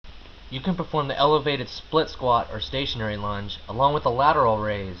You can perform the elevated split squat or stationary lunge along with the lateral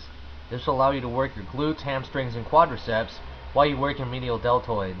raise. This will allow you to work your glutes, hamstrings, and quadriceps while you work your medial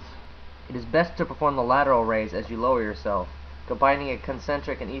deltoids. It is best to perform the lateral raise as you lower yourself. Combining a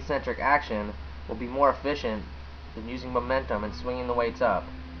concentric and eccentric action will be more efficient than using momentum and swinging the weights up.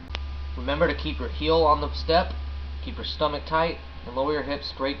 Remember to keep your heel on the step, keep your stomach tight, and lower your hips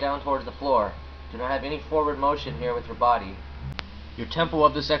straight down towards the floor. Do not have any forward motion here with your body. Your tempo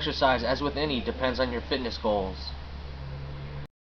of this exercise, as with any, depends on your fitness goals.